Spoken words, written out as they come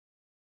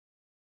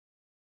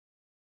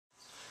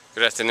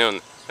Good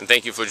afternoon, and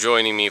thank you for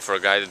joining me for a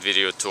guided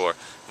video tour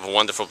of a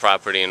wonderful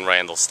property in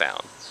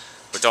Randlestown.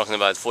 We're talking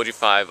about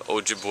 45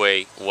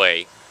 Ojibway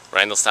Way,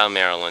 Randlestown,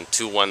 Maryland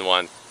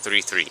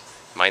 21133.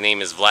 My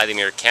name is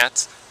Vladimir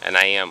Katz, and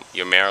I am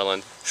your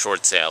Maryland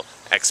short sale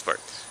expert.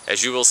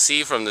 As you will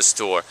see from this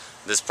tour,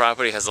 this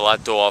property has a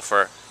lot to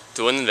offer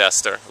to an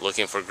investor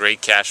looking for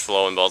great cash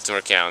flow in Baltimore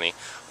County,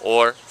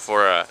 or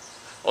for an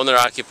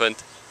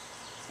owner-occupant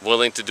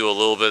willing to do a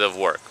little bit of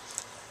work.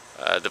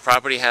 The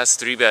property has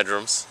 3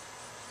 bedrooms,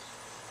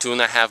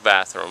 2.5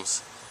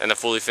 bathrooms, and a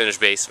fully finished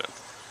basement.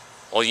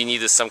 All you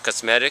need is some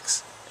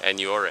cosmetics, and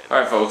you're in.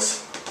 Alright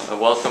folks,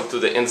 welcome to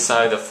the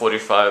inside of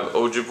 45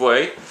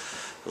 Ojibway.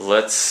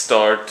 Let's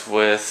start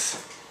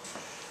with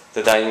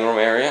the dining room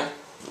area.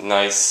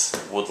 Nice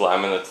wood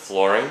laminate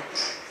flooring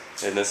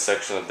in this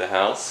section of the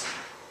house.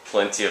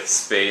 Plenty of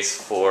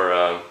space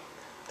for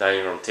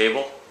dining room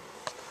table.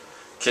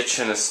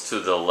 Kitchen is to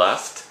the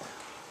left.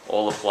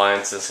 All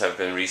appliances have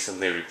been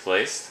recently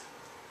replaced.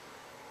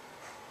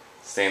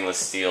 Stainless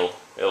steel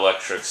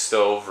electric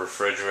stove,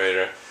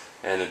 refrigerator,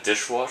 and a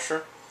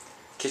dishwasher.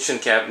 Kitchen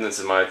cabinets,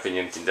 in my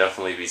opinion, can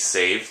definitely be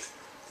saved,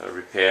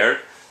 repaired.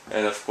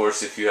 And of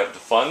course, if you have the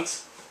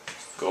funds,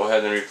 go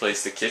ahead and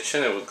replace the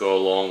kitchen. It would go a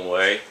long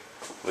way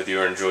with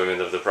your enjoyment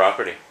of the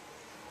property.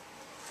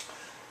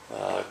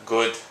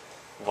 Good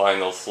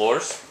vinyl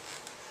floors.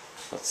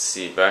 Let's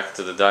see, back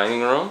to the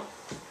dining room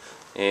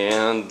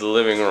and the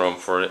living room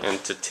for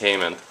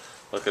entertainment.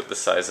 Look at the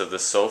size of the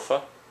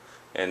sofa,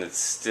 and it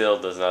still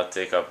does not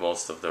take up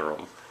most of the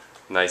room.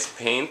 Nice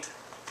paint,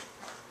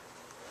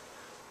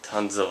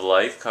 tons of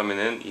light coming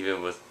in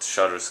even with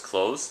shutters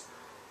closed.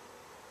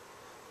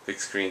 Big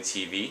screen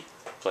TV,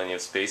 plenty of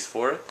space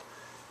for it.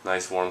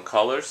 Nice warm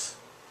colors,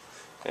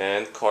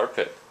 and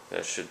carpet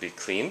that should be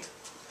cleaned,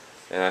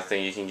 and I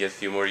think you can get a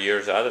few more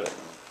years out of it.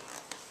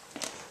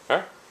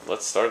 Alright,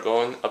 let's start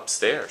going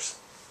upstairs.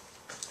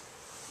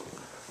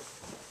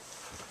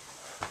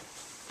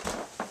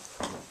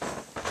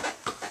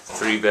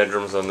 Three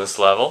bedrooms on this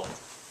level.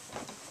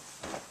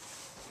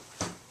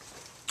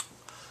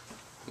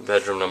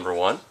 Bedroom number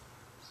 1,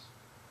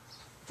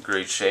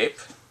 great shape,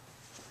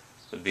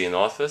 would be an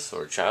office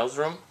or a child's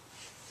room.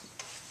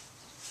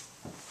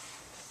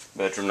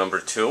 Bedroom number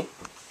 2,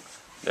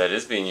 that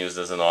is being used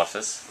as an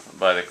office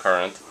by the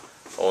current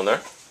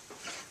owner.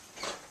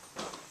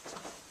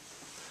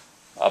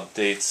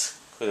 Updates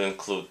could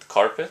include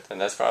carpet, and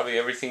that's probably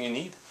everything you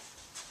need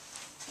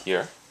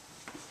here.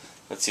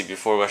 Let's see,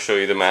 before I show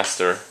you the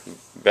master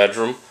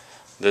bedroom,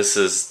 this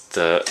is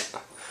the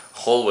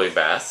hallway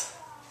bath.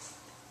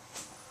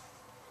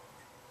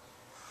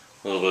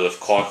 A little bit of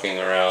caulking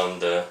around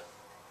the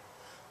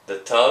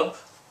tub,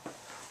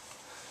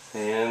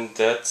 and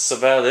that's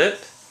about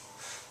it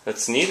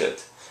that's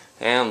needed.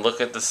 And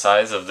look at the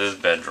size of this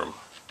bedroom.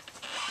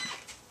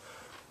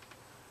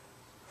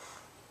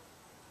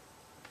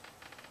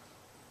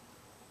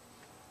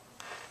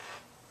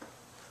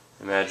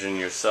 Imagine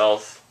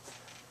yourself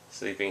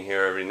sleeping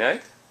here every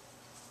night.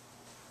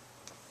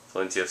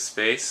 Plenty of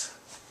space,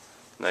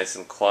 nice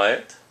and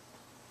quiet.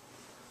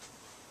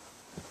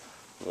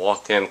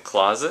 Walk-in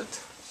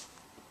closet.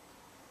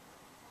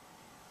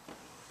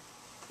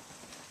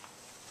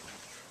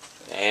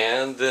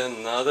 And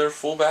another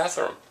full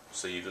bathroom,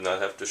 so you do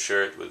not have to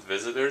share it with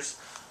visitors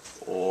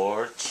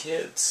or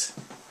kids.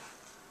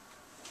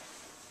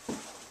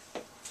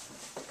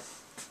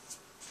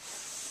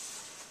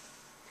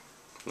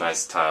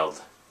 Nice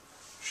tiled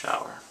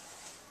shower.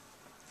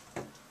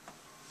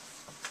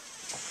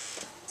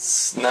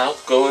 Let's now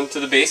go into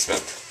the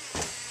basement.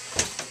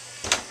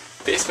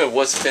 Basement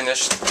was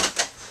finished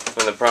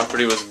when the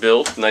property was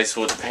built. Nice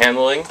wood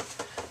paneling,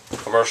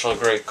 commercial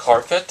grade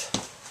carpet.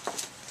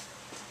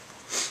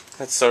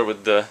 Let's start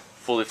with the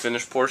fully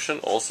finished portion.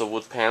 Also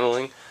wood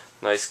paneling,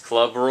 nice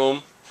club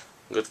room,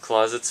 good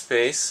closet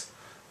space.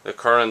 The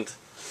current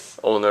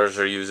owners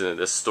are using it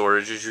as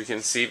storage, as you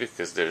can see,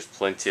 because there's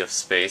plenty of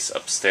space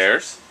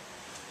upstairs.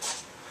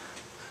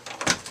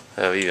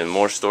 They have even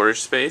more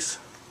storage space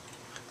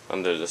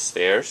under the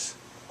stairs.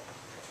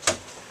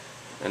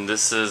 And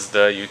this is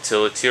the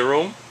utility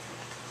room,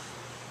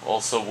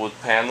 also wood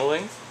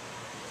paneling.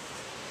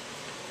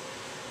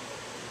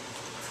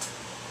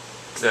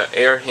 The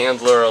air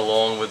handler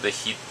along with the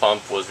heat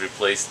pump was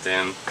replaced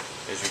in,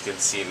 as you can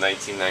see,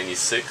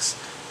 1996.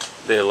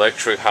 The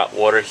electric hot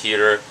water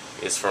heater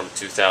is from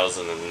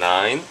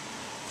 2009.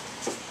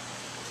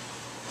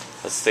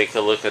 Let's take a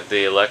look at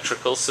the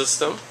electrical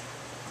system.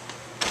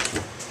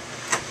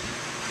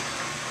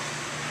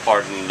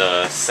 Pardon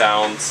the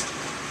sounds,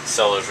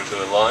 sellers are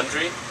doing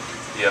laundry.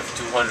 You have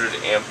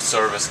 200 amp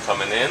service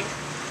coming in.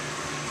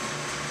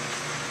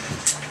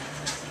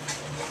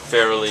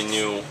 Fairly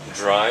new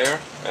dryer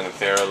and a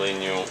fairly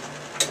new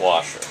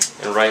washer.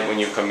 And right when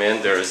you come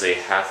in, there is a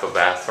half a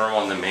bathroom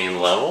on the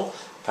main level,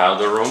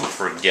 powder room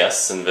for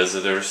guests and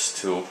visitors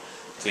to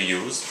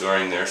use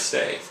during their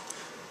stay.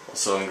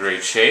 Also in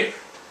great shape.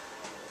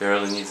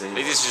 Barely needs any.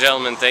 Ladies and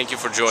gentlemen, thank you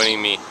for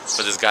joining me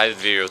for this guided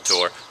video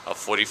tour of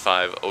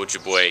 45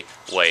 Ojibway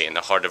Way in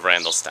the heart of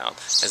Randlestown.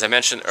 As I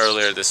mentioned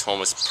earlier, this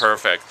home is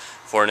perfect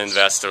for an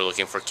investor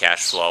looking for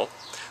cash flow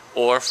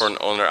or for an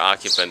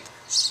owner-occupant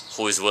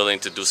who is willing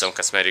to do some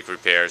cosmetic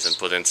repairs and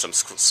put in some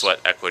sweat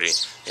equity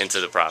into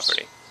the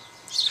property.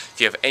 If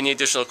you have any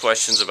additional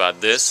questions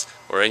about this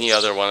or any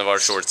other one of our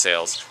short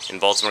sales in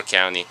Baltimore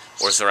County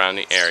or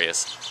surrounding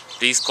areas,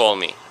 please call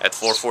me at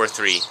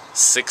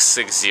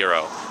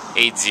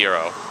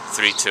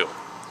 443-660-8032.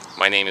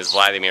 My name is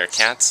Vladimir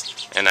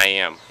Katz, and I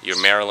am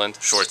your Maryland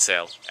short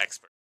sale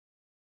expert.